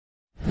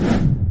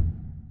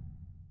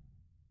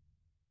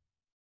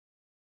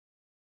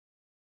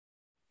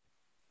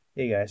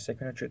Hey guys,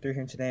 Second3 here,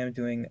 and today I'm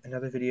doing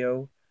another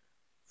video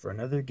for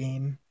another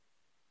game.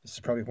 This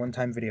is probably a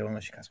one-time video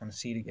unless you guys want to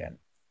see it again.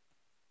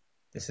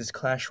 This is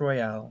Clash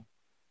Royale,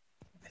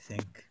 I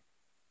think.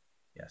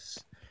 Yes.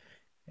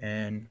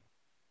 And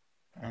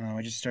I don't know,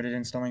 I just started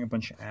installing a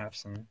bunch of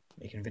apps and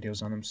making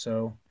videos on them,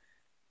 so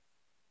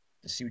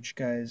to see what you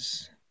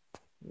guys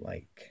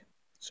like.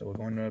 So we're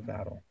going to a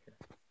battle here.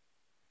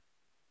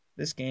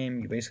 This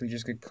game, you basically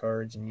just get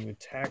cards and you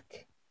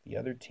attack the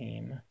other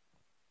team.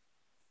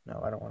 No,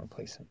 I don't want to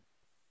place him.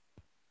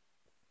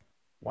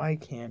 Why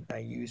can't I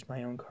use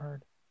my own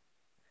card?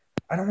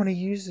 I don't want to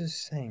use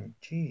this thing.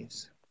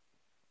 Jeez.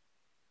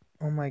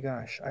 Oh my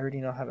gosh, I already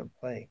know how to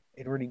play.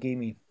 It already gave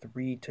me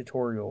 3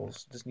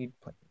 tutorials. Just need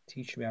to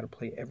teach me how to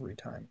play every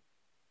time.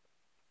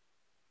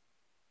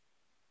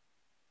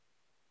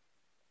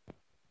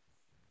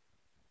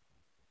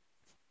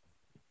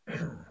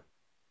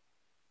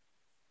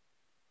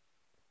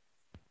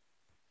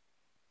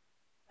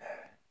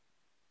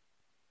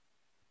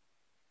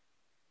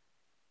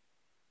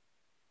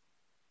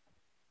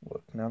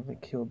 Look, now they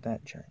killed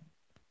that giant.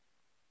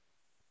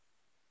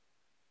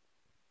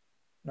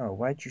 No,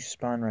 why'd you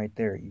spawn right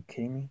there? Are you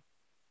kidding me?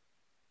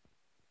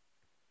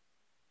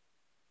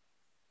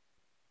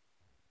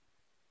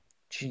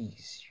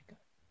 Jeez, you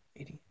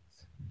idiots.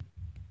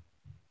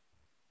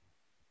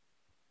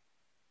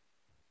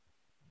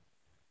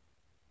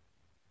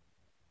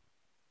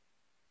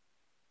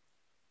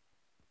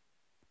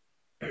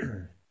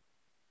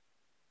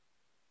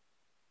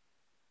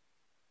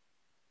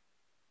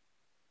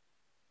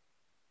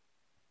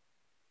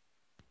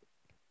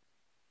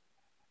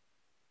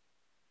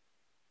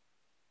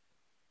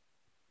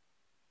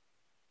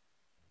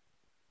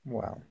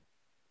 Wow.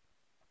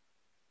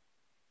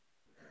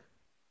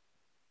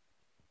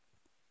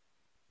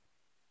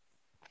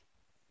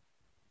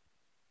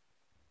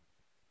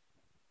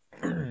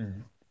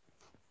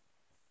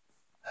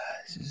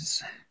 This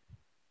is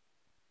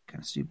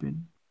kind of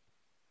stupid.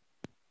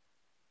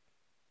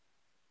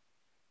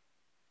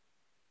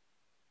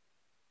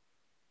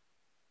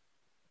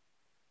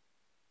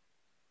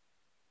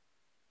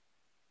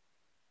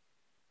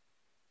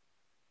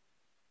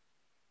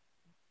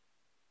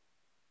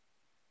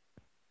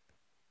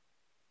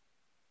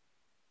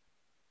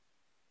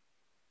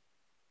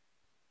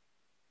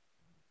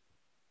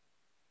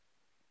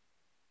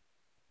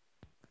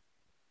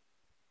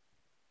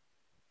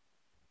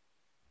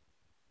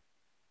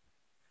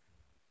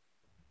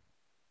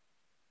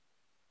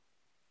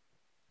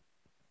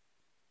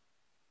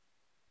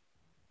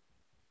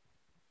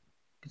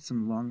 Get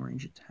some long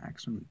range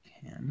attacks when we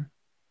can.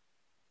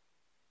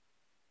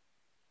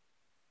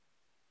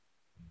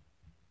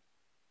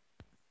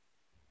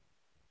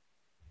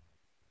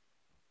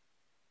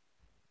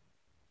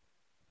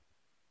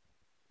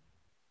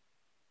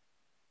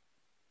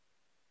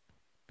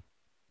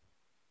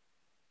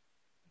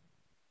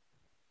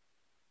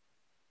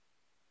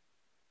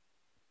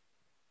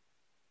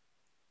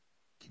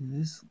 Can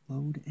this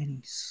load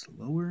any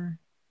slower?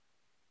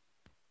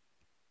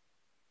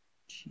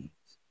 Jeez.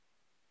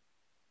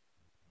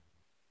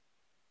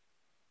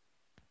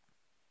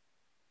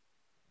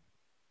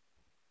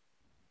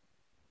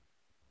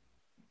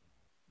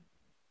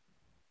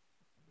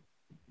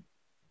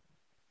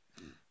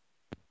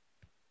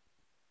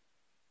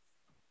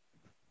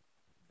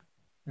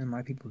 And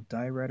my people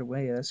die right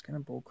away. That's kind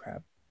of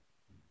bullcrap.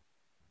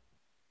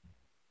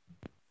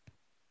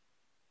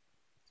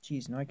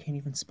 Jeez, now I can't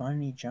even spawn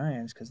any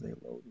giants because they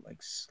load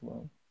like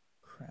slow.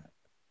 Crap.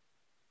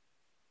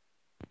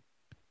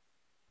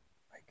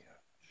 My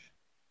gosh.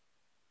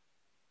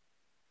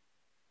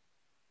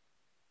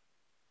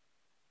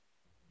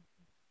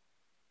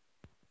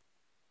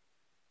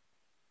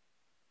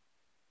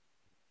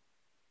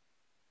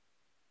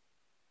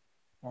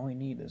 All we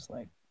need is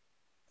like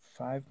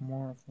 5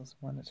 more of those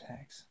one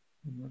attacks,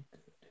 and we're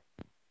good.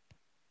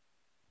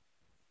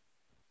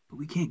 But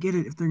we can't get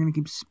it if they're gonna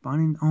keep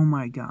spawning. Oh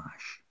my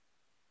gosh.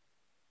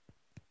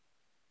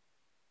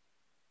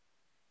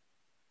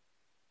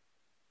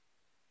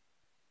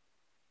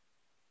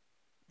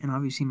 And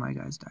obviously my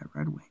guys die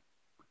right away.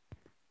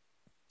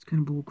 It's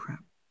kind of bull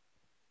crap.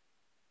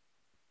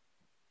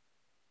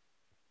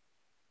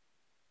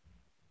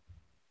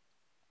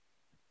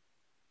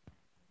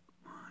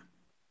 Come on.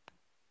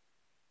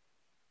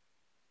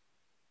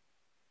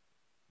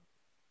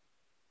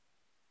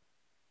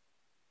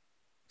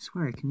 I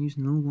swear I can use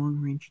no long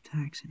range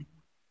attacks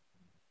anymore.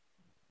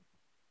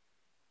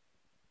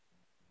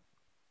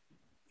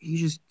 He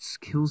just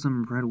kills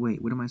them right away.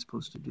 What am I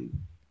supposed to do?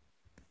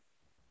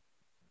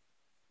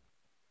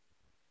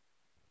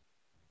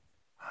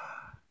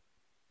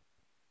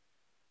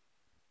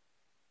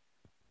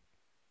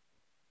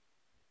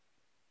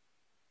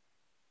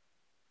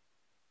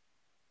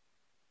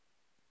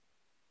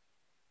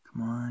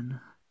 Come on.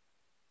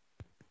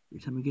 Every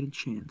time we get a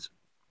chance,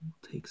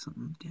 we'll take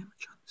some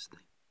damage on this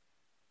thing.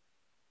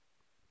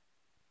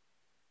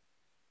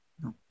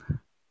 Nope.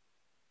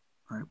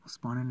 Alright, we'll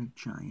spawn in a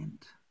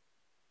giant.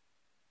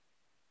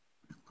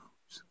 It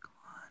loads. Come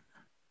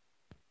on.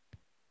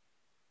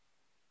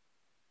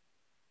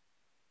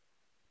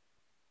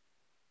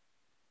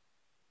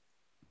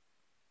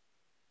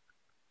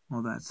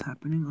 While that's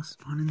happening, let's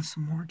spawn in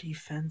some more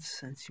defense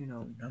since,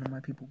 none of my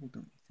people will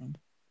do anything.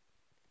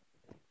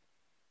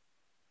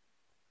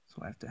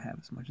 So I have to have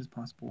as much as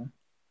possible.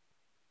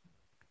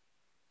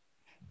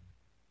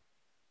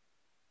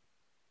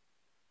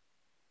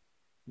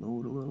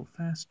 Load a little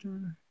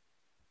faster.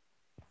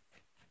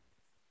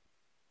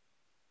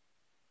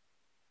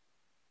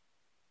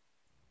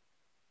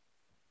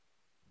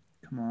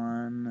 Come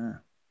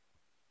on.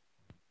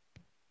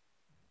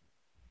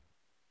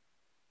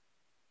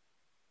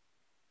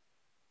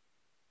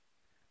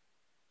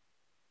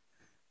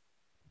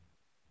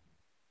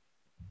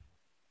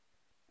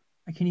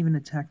 I can't even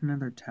attack none of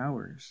their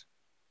towers.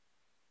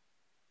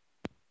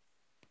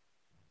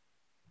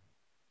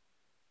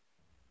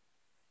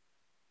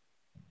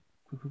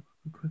 Quick, quick,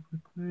 quick, quick,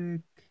 quick,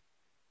 quick.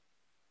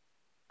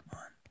 Come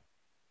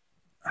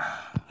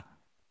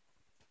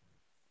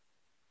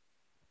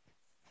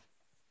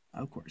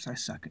on. Of course, I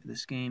suck at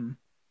this game.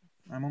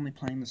 I'm only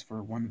playing this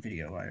for one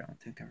video. I don't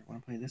think I ever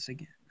want to play this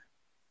again.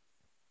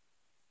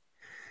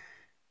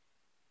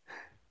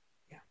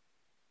 Yeah.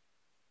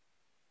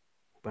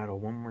 We'll battle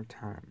one more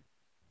time.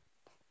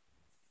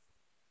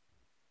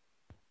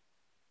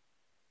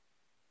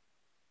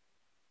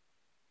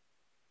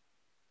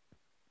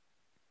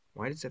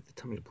 Why does it have to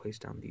tell me to place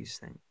down these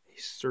things?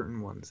 These certain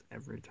ones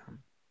every time.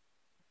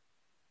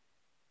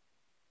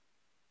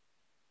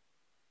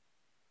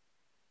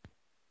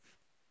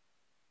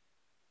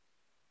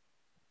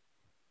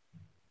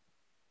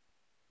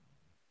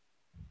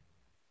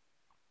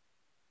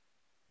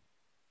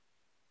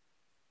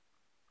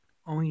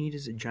 All we need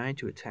is a giant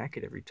to attack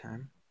it every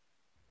time,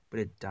 but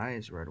it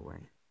dies right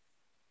away.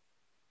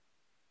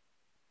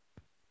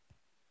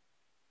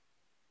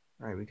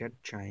 Alright, we got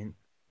a giant.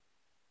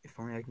 If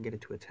only I can get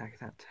it to attack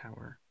that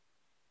tower,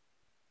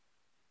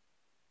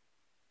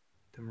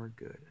 then we're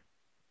good.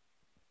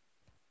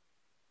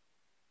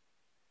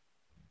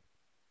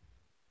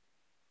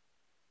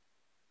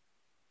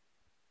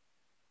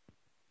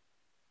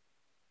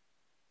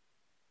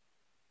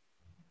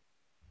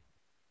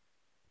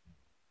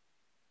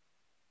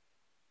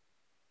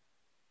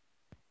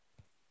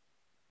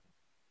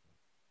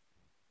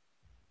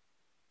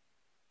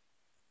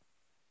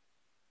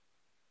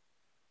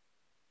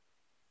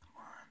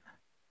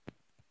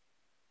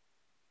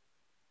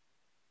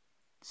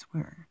 I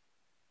swear.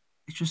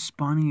 It's just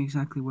spawning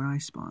exactly what I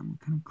spawn. What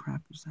kind of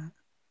crap is that?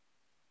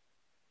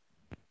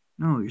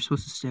 No, you're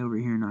supposed to stay over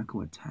here and not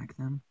go attack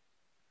them.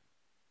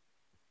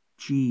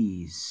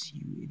 Jeez,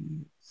 you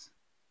idiots.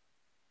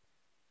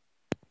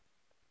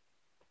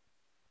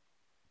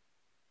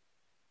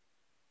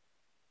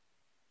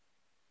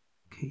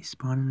 Okay,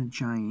 spawn in a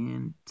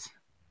giant.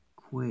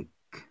 Quick.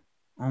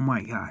 Oh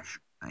my gosh,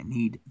 I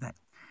need that.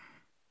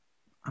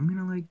 I'm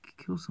gonna,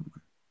 kill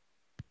someone.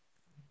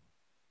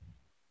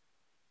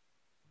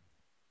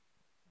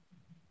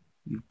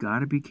 You've got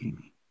to be kidding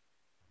me.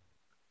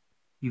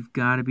 You've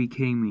got to be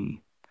kidding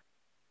me.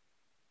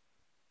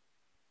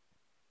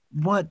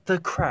 What the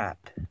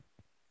crap?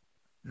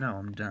 No,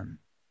 I'm done.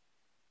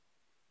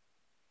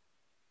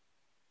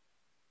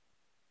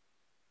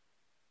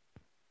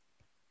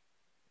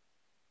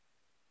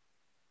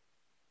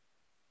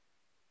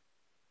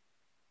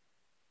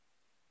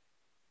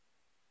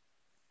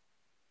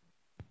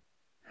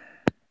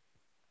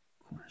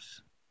 Of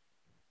course.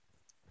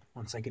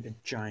 Once I get a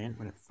giant,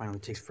 when it finally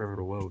takes forever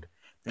to load,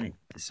 then it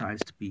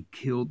decides to be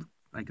killed.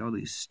 Like, all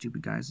these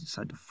stupid guys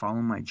decide to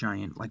follow my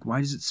giant. Like, why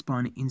does it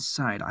spawn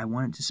inside? I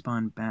want it to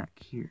spawn back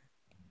here.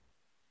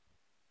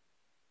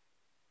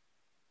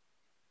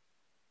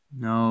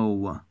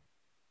 No.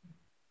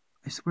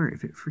 I swear,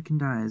 if it freaking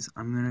dies,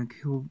 I'm gonna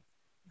kill...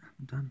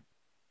 I'm done.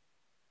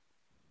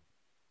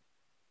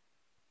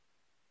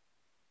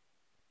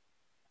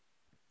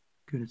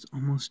 Good, it's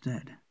almost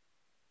dead.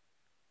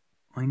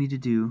 All I need to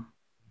do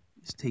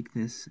is take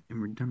this, and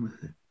we're done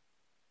with it.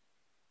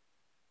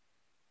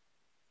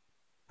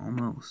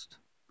 Almost.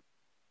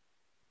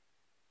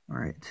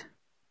 Alright.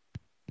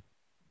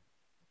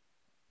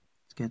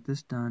 Let's get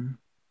this done.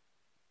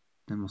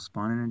 Then we'll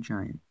spawn in a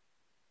giant.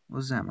 What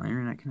was that, my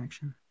internet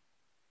connection?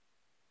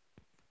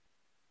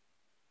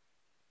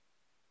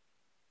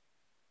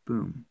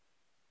 Boom.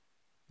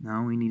 Now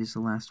all we need is the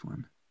last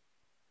one.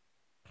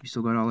 We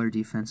still got all our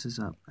defenses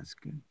up. That's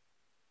good.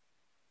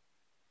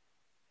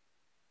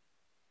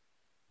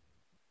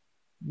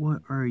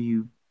 What are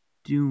you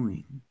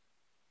doing?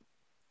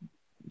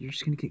 You're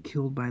just gonna get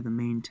killed by the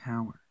main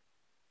tower.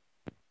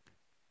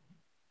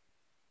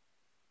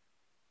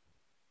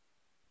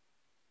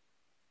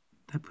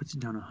 That puts it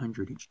down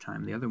 100 each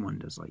time. The other one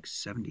does like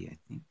 70, I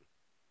think.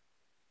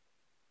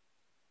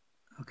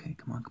 Okay,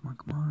 come on, come on,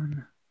 come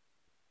on.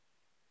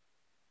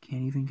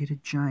 Can't even get a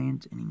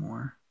giant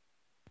anymore.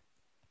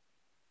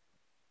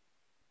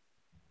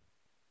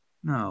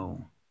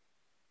 No.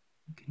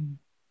 Okay.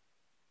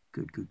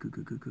 Good, good, good,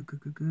 good, good, good, good,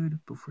 good, good.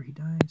 Before he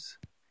dies.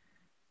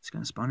 It's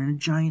gonna spawn in a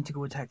giant to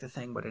go attack the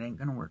thing, but it ain't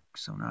gonna work.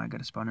 So now I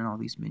gotta spawn in all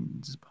these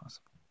minions as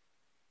possible.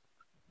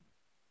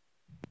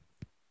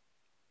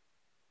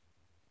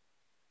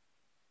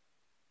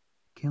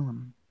 Kill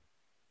him.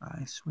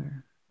 I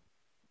swear.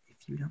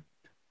 If you don't.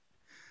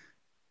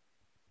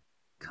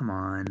 Come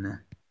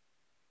on.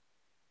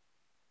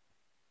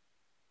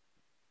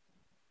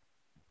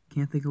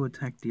 Can't they go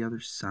attack the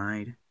other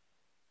side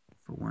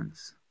for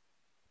once?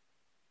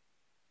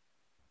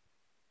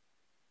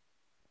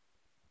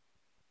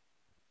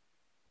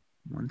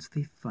 Once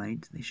they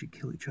fight, they should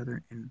kill each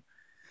other, and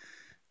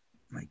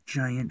my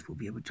giant will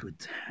be able to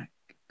attack.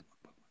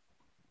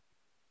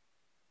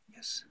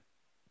 Yes.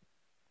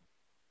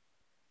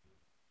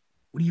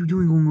 What are you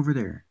doing going over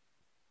there?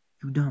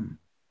 You dumb.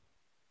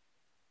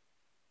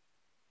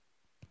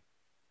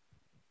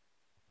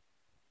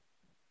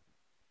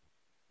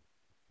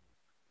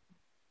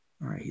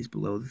 Alright, he's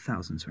below the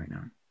thousands right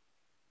now.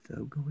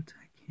 They'll go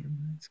attack him.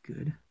 That's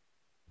good.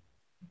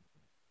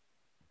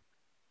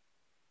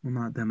 Well,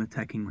 not them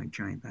attacking my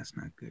giant. That's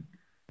not good.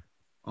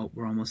 Oh,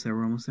 we're almost there.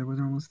 We're almost there.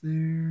 We're almost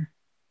there.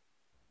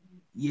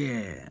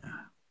 Yeah.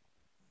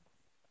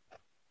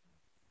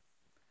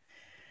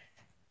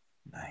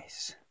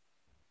 Nice.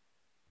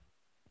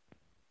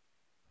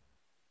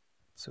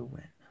 It's a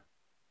win.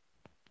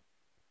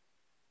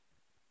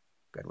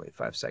 Gotta wait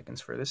 5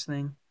 seconds for this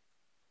thing.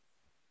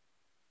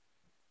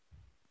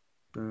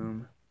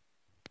 Boom.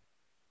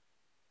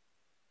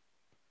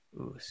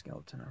 Ooh,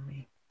 skeleton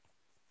army.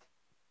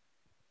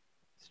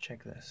 Let's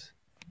check this.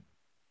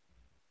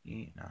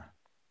 Yeah, nah.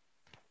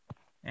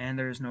 And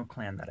there's no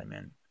clan that I'm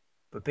in.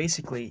 But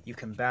basically, you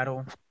can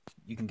battle,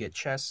 you can get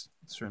chests,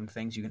 certain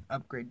things, you can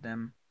upgrade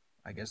them.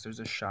 I guess there's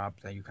a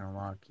shop that you can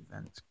unlock,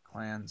 events,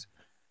 clans,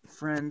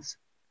 friends,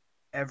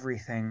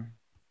 everything.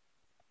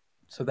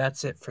 So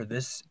that's it for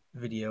this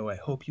video. I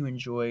hope you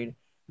enjoyed.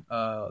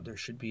 There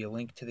should be a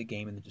link to the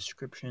game in the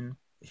description.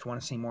 If you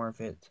want to see more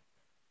of it,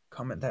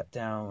 comment that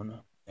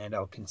down, and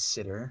I'll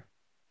consider.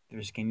 If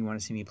there's a game you want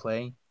to see me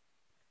play,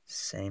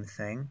 same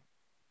thing.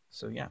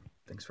 So yeah,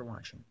 thanks for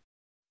watching.